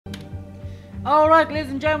Alright,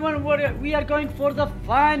 ladies and gentlemen, we are going for the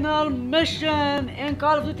final mission in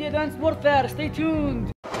Call of Duty Advanced Warfare. Stay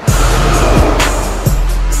tuned.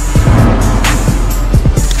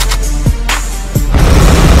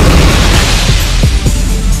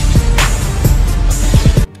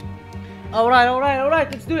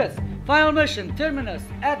 Alright, let's do this. Final mission, Terminus,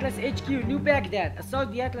 Atlas HQ, New Baghdad.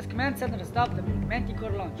 Assault the Atlas Command Center and stop the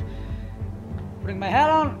Manticore launch. Bring my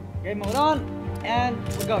hat on, game mode on, and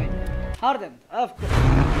we're going. Hardened, of course. So,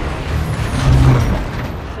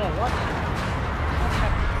 what's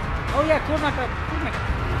happening? Oh yeah, Cormac.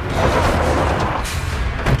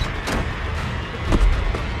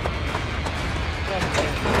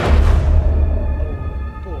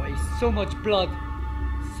 Oh boy, so much blood.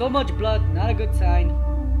 So much blood, not a good sign.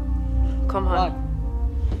 Come on. What?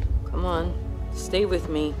 Come on. Stay with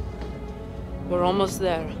me. We're almost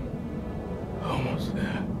there. Almost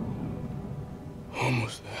there.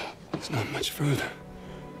 Almost there. It's not much further.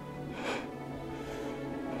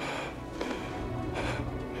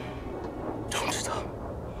 Don't stop.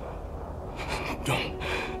 Don't.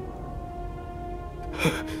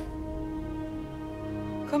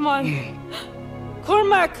 Come on.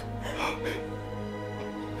 Cormac!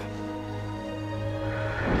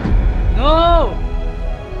 No!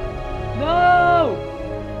 No!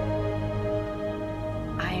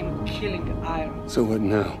 I am killing Iron. So what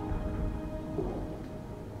now?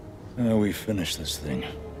 Now we finish this thing.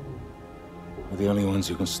 We're the only ones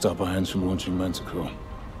who can stop Irons from launching Manticore.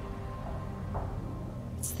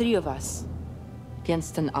 It's 3 of us.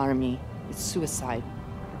 Against an army. It's suicide.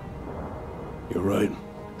 You're right.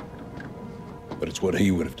 But it's what he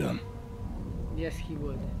would have done. Yes, he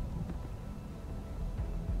would.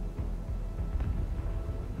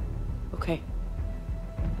 Okay.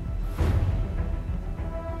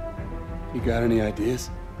 You got any ideas?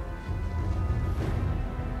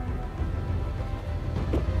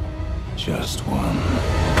 Just one.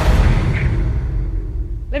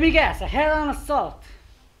 Let me guess, a head-on assault.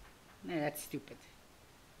 Nah, that's stupid.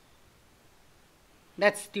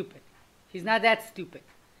 That's stupid. He's not that stupid.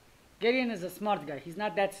 Gideon is a smart guy. He's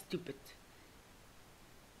not that stupid.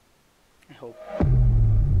 I hope.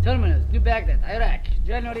 Terminus, New Baghdad, Iraq,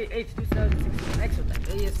 January 8, 2016.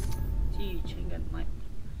 Exo-Type, AST, Chingan, Mike.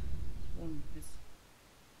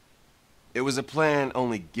 It was a plan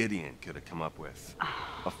only Gideon could have come up with.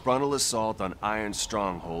 A frontal assault on Iron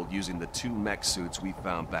Stronghold using the 2 mech suits we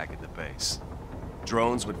found back at the base.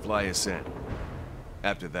 Drones would fly us in.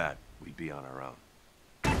 After that, we'd be on our own.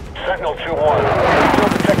 Sentinel 2-1, still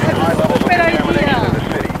detecting high levels of contamination in the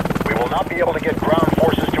city. We will not be able to get ground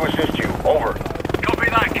forces to assist you. Over. Copy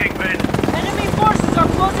that, Kingpin. Enemy forces are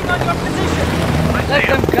closing on your position. Let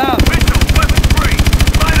them come. Mitchell, weapons free.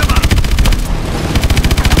 Light them up.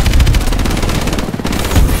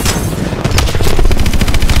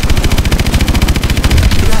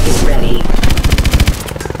 Rocket ready.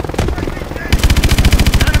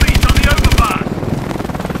 Enemies on the overpass.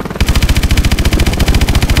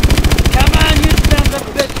 Come on, you sons of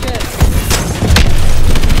bitches!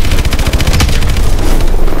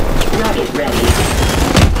 Rocket ready.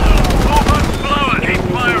 All guns blower, keep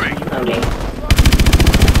firing. Loading.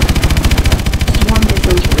 Swarm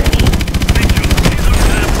missiles ready. Mitchell, he's on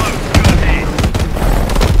their boat. Go ahead.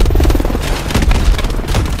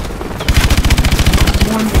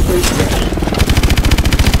 Swarm missiles ready.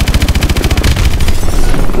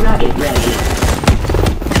 Rocket ready.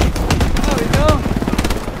 There we go.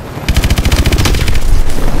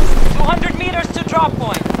 200 meters to drop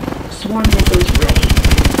point. Swarm missiles ready.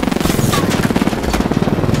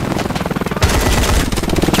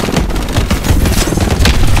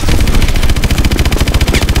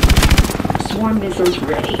 Swarm missiles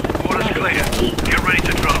ready. Water's clear. Get ready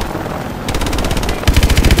to drop.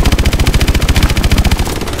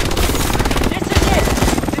 This is it!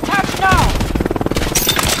 Detach now!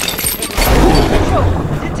 Mitchell,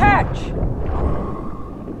 detach!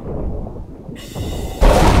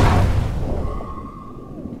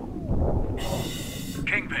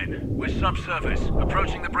 Kingpin, we're subsurface.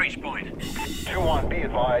 Approaching the breach point. 2-1, be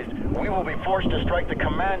advised. We will be forced to strike the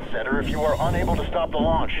command center if you are unable to stop the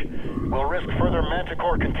launch. We'll risk further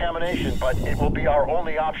Manticore contamination, but it will be our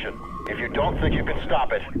only option. If you don't think you can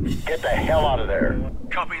stop it, get the hell out of there.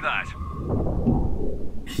 Copy that.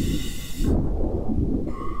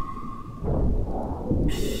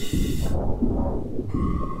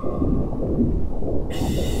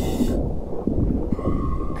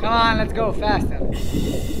 Come on, let's go faster.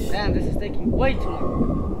 Damn, this is taking way too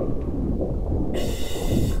long.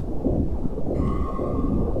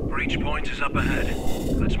 Breach point is up ahead.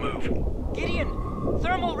 Let's move. Gideon,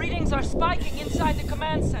 thermal readings are spiking inside the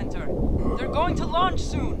command center. They're going to launch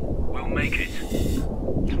soon. We'll make it.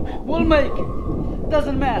 We'll make it.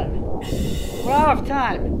 Doesn't matter. We're out of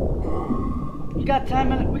time. We got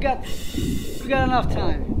time. We got enough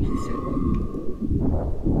time.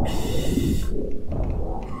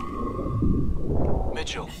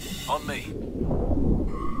 Mitchell, on me.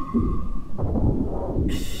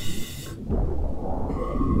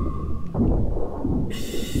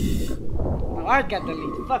 No, I got the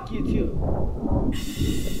lead. Fuck you too.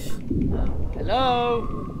 Hello.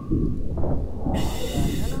 Where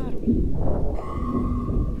the hell are we?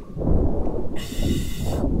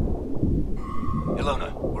 Ilona,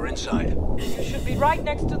 we're inside. You should be right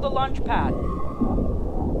next to the launch pad.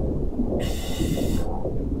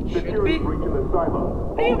 Should be?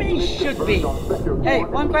 What do you mean should be? Hey,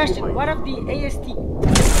 one question. What of the AST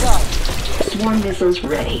guns? Swarm missiles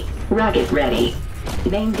ready. Rocket ready.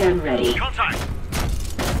 Main gun ready. Contact!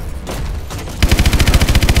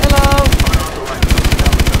 Hello.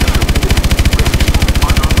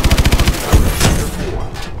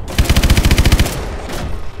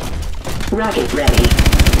 Rocket ready.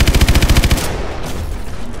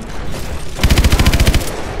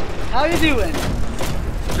 How you doing?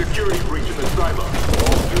 Security breach in the silo.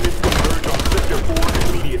 All units converge on Sector 4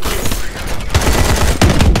 immediately.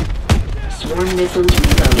 Swarm missiles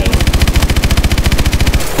reloading.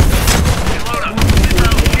 Ilona,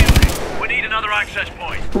 missile shielding. We need another access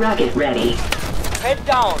point. Rocket ready. Head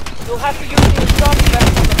down. You'll have to use the exhaust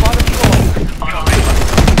vent on the bottom floor. Copy.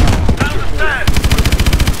 Down the stairs.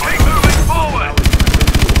 Keep moving forward.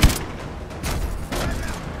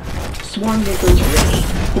 Swarm missiles ready.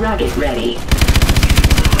 Rocket ready.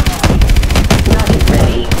 Rocket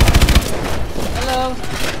ready. Hello.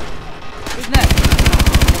 Who's next?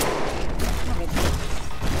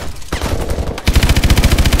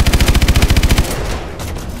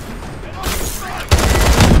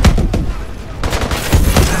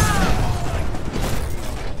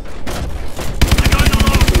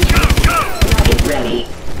 Rocket ready.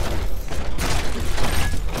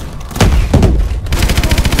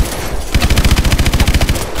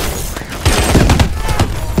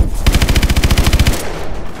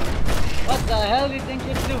 What the hell do you think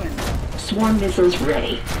you're doing? Swarm missiles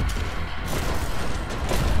ready.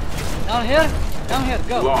 Down here? Down here,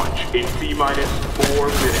 go. Launch in T-minus 4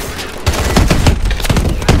 minutes.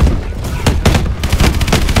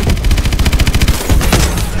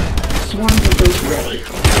 Swarm missiles ready.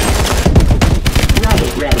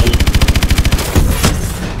 Rocket ready.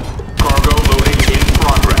 Cargo loading in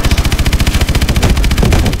progress.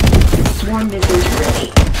 Swarm missiles ready.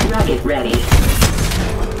 Rocket ready.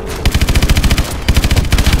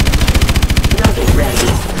 Rocket ready.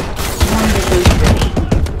 Swarm missiles ready.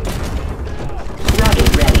 Rocket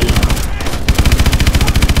ready.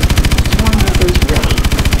 Swarm missiles ready.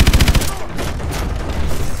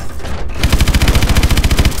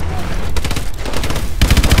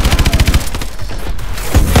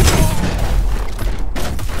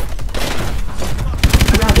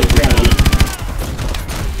 Rocket ready.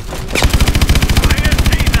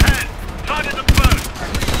 AST's ahead. Target them first.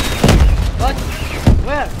 What?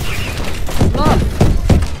 Where? Lost.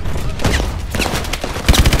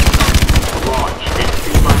 Launch in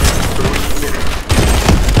T-minus 3 minutes.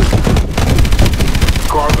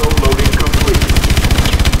 Cargo loading complete.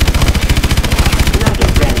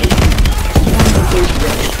 Rocket ready. Swarm missiles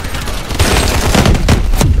ready.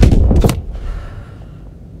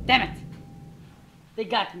 Damn it. They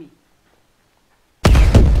got me.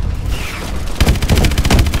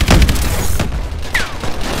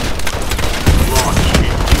 Launch in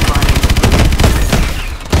T-minus 3 minutes.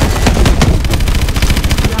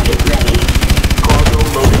 Rocket ready. Cargo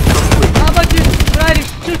loading complete. How about you try to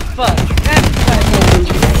shoot first? Then try to-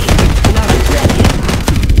 Missiles ready. Rocket ready.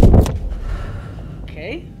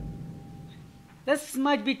 Okay. This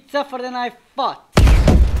might be tougher than I thought.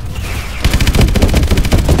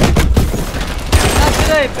 Not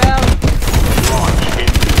today, pal. Launch in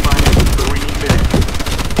T-minus 3 minutes.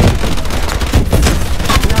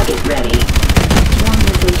 Rocket ready. Swarm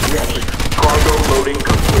missiles ready. Cargo loading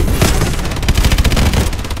complete.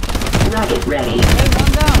 Rocket ready. Hey,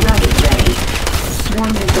 one down. Rocket ready.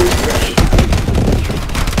 Swarm missiles ready.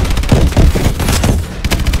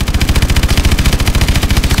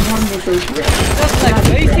 Swarm missiles ready. Just like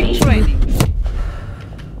Rocket basic ready. training.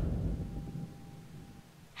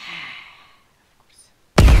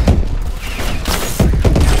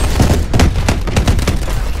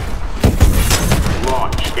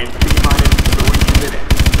 Launch in T-minus 3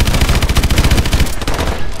 minutes.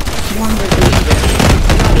 Swarm missiles ready.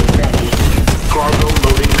 Rocket ready. Cargo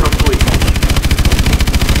loading complete.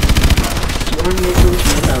 Swarm missiles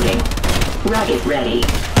reloading. Rocket ready.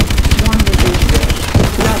 Swarm missiles ready.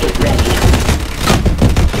 Rocket ready.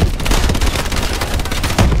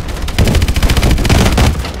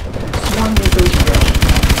 Swarm missiles ready.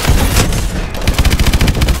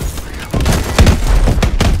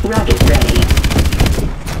 Rocket ready.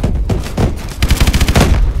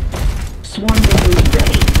 Swarm missiles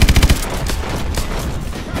ready.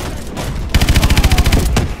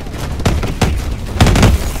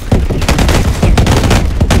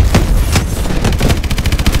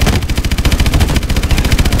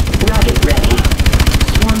 Rocket ready.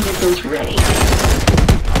 Swarm missiles ready.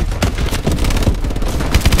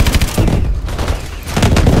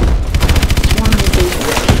 Swarm missiles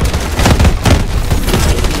ready.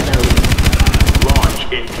 Rocket reloading. Launch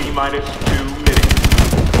in T-minus 2 minutes.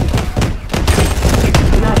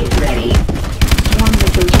 Rocket ready. Swarm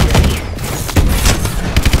missiles ready.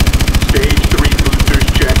 Stage 3 boosters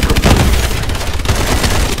check complete.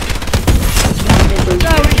 Swarm missiles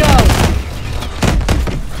There we ready. go!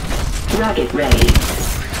 Rocket ready.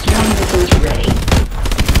 Swarm missiles ready.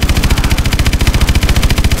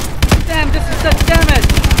 Damn, this is such damage!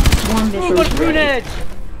 Swarm Uber missiles ready. grenade!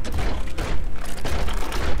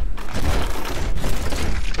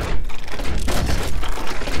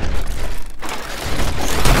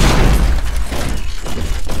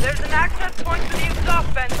 There's an access point to the exhaust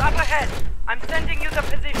vents up ahead. I'm sending you the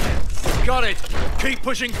position. Got it. Keep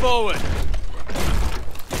pushing forward.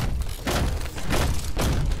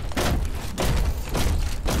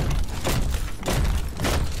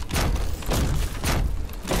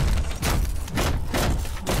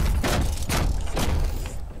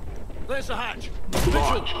 There's the hatch.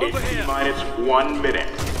 Launch Mitchell, in over here. T-minus 1 minute.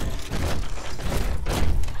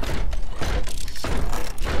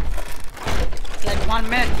 It's like 1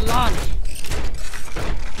 minute to launch.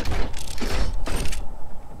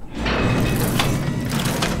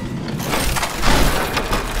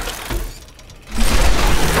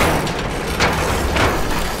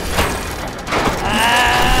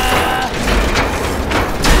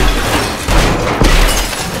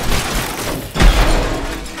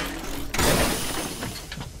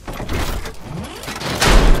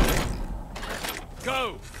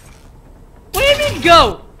 Go. What do you mean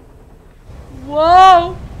go?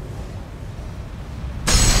 Whoa!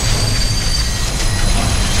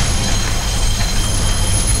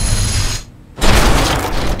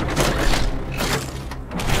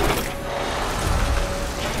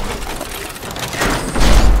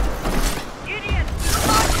 Gideon, the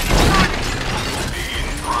launch is starting. Begin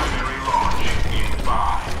primary launch in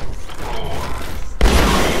 5, 4,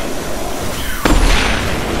 3, 2,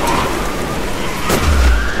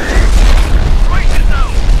 1. Brace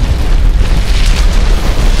yourself.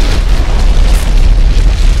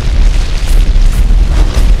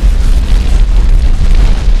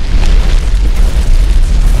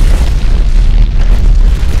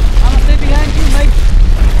 I'm gonna stay behind you, mate.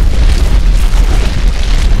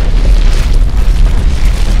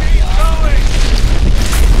 Keep going.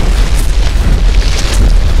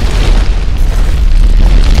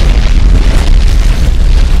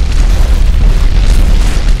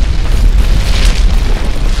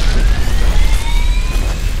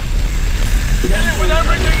 Get it with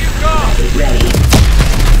everything you've got. Rocket ready.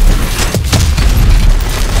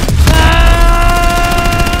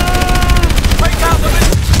 Take out the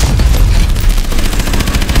missile.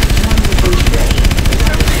 Swarm missiles ready.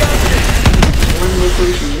 Empty engine. Swarm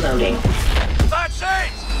missiles reloading. That's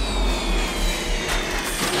it.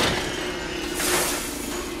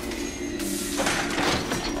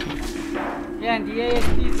 Yeah, and the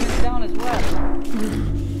ASPs went down as well.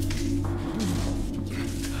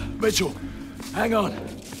 Mitchell, hang on.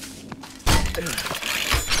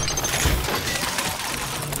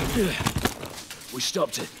 We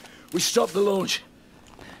stopped it. We stopped the launch.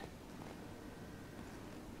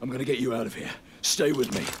 I'm gonna get you out of here. Stay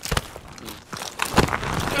with me.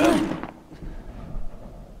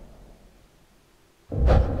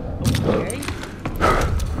 Okay.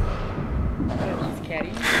 He's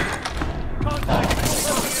carrying. Contact!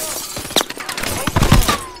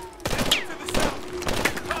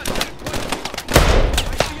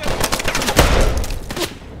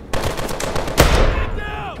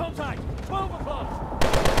 12 o'clock!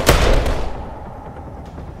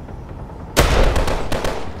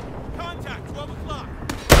 Contact! 12 o'clock!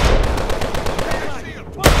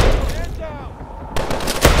 Stand down!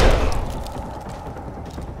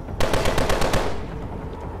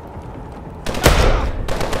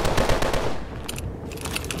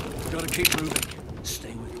 Gotta keep moving.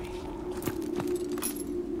 Stay with me.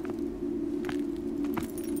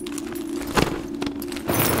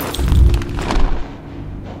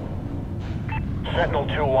 Sentinel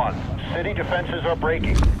 2-1. City defenses are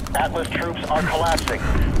breaking. Atlas troops are collapsing.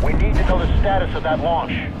 We need to know the status of that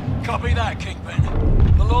launch. Copy that, Kingpin.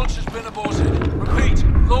 The launch has been aborted. Repeat,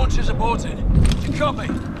 launch is aborted. Copy.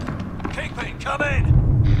 Kingpin, come in.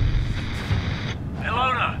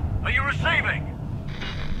 Ilona, are you receiving?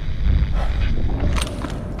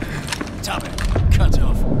 Damn it. Cut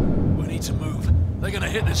off. We need to move. They're gonna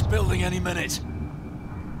hit this building any minute.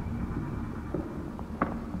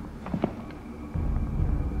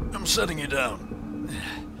 I'm setting you down. I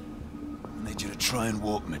need you to try and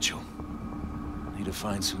walk, Mitchell. I need to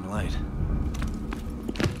find some light.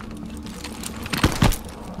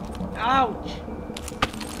 Ouch!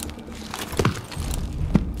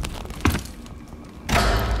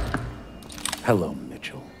 Hello,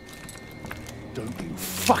 Mitchell. Don't you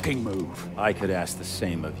fucking move. I could ask the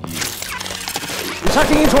same of you. You're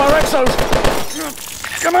tucking into our exos!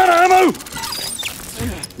 Come on, ammo!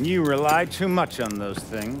 You rely too much on those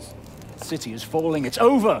things. The city is falling, it's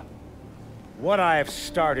over! What I have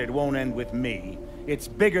started won't end with me. It's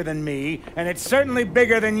bigger than me, and it's certainly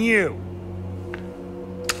bigger than you!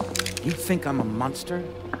 You think I'm a monster?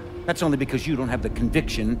 That's only because you don't have the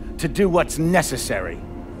conviction to do what's necessary.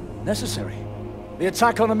 Necessary? The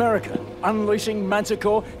attack on America, unleashing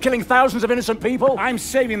Manticore, killing thousands of innocent people? I'm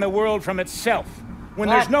saving the world from itself. When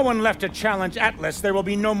there's no one left to challenge Atlas, there will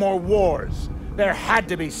be no more wars. There had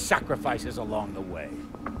to be sacrifices along the way.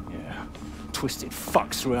 Yeah. Twisted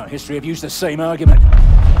fucks throughout history have used the same argument. I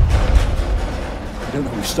don't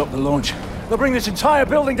know who stopped the launch. They'll bring this entire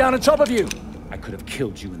building down on top of you. I could have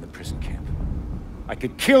killed you in the prison camp. I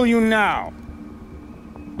could kill you now.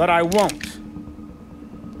 But I won't.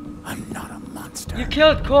 I'm not a monster. You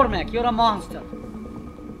killed Cormac, you're a monster.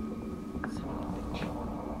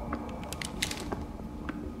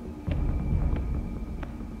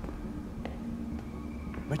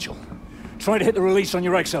 Mitchell, try to hit the release on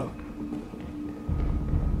your Exo.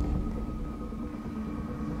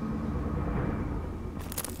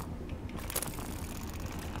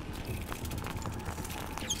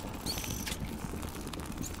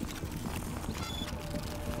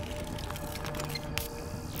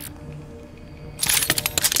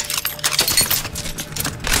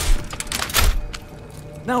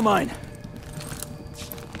 Now mine.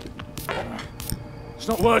 It's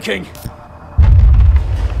not working.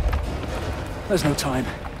 There's no time.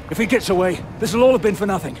 If he gets away, this will all have been for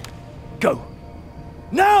nothing. Go.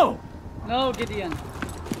 Now! No, Gideon.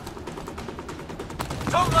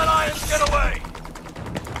 Don't let Irons get away!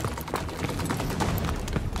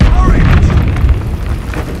 Hurry!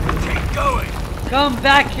 Keep going! Come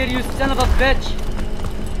back here, you son of a bitch!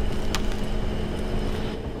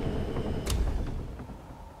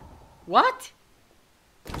 What?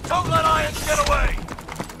 Don't let Irons get away!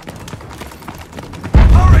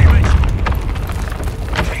 Hurry, Mitchell!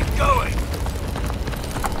 Keep going!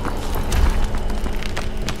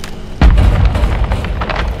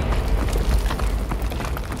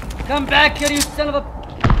 Come back here, you son of a...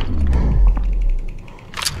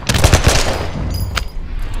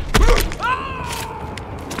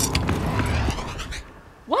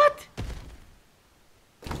 What?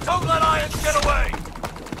 Don't let Irons get away!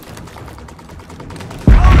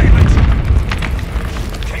 Hurry, Mitchell!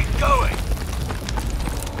 Keep going!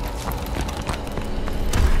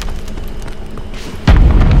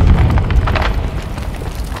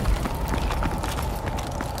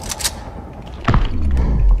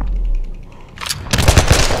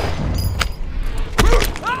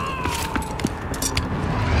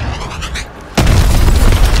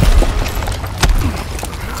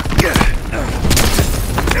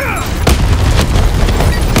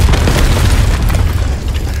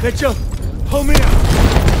 Mitchell, pull me up.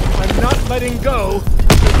 I'm not letting go.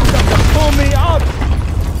 You've got to pull me up.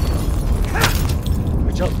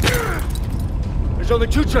 Mitchell, there's only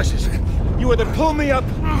two choices. You either pull me up,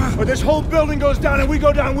 or this whole building goes down and we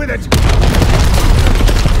go down with it.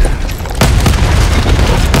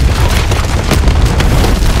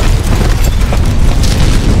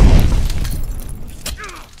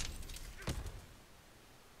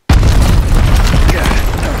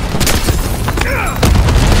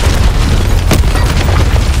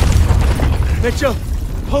 Mitchell,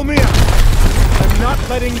 pull me up. I'm not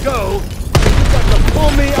letting go. You've got to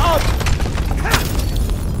pull me up.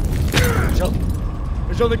 Mitchell,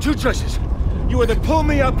 there's only two choices. You either pull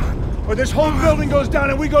me up, or this whole building goes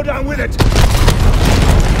down and we go down with it.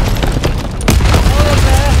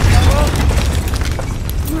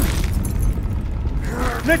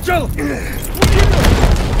 Mitchell!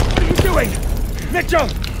 What are you doing? Mitchell!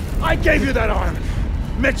 I gave you that arm!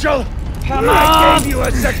 Mitchell! Come I on! gave you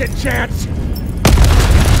a second chance!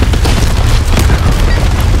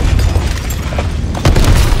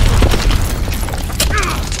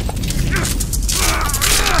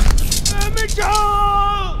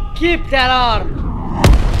 Keep that arm,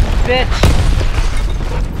 bitch.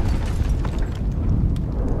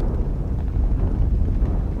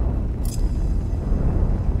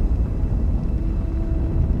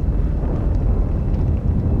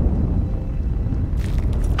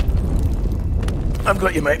 I've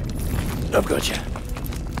got you, mate. I've got you.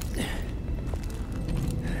 It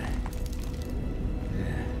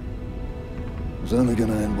was only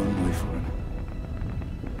gonna end one way for him.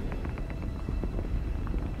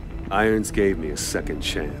 Irons gave me a second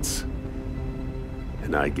chance,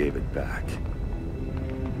 and I gave it back.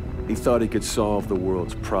 He thought he could solve the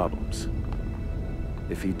world's problems.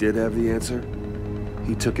 If he did have the answer,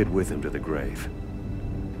 he took it with him to the grave.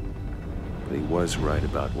 But he was right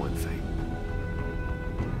about one thing.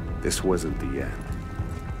 This wasn't the end.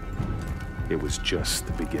 It was just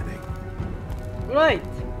the beginning. Right.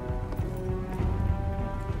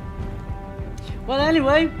 Well,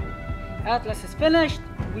 anyway, Atlas is finished.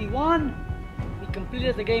 We won. We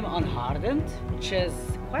completed the game unhardened, which is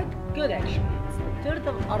quite good actually. It's the third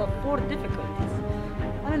out of 4 difficulties.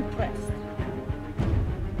 I'm impressed.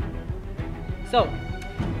 So,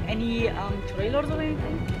 any trailers or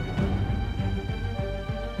anything?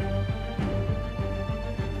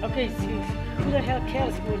 Okay, so who the hell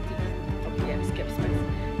cares for this? Okay, yeah, skip space.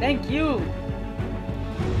 Thank you!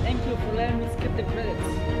 Thank you for letting me skip the credits.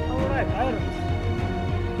 Alright, Irons.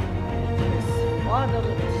 His father,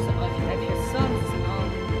 at his son's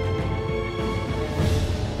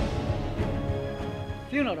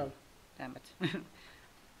funeral. Damn it.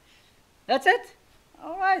 That's it?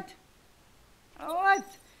 Alright. Alright.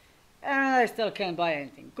 And I still can't buy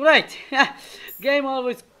anything. Great! Game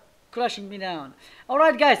always crushing me down.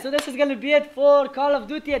 Alright guys, so this is gonna be it for Call of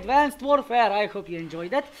Duty Advanced Warfare. I hope you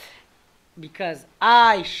enjoyed it, because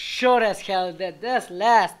I sure as hell did. This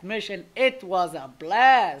last mission, it was a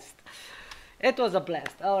blast. It was a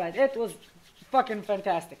blast. Alright, it was fucking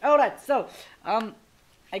fantastic. Alright, so I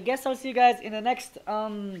guess I'll see you guys in the next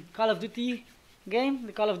Call of Duty game,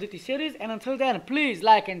 the Call of Duty series, and until then, please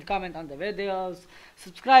like and comment on the videos,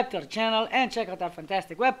 subscribe to our channel, and check out our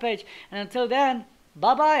fantastic webpage. And until then,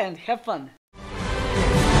 bye bye and have fun.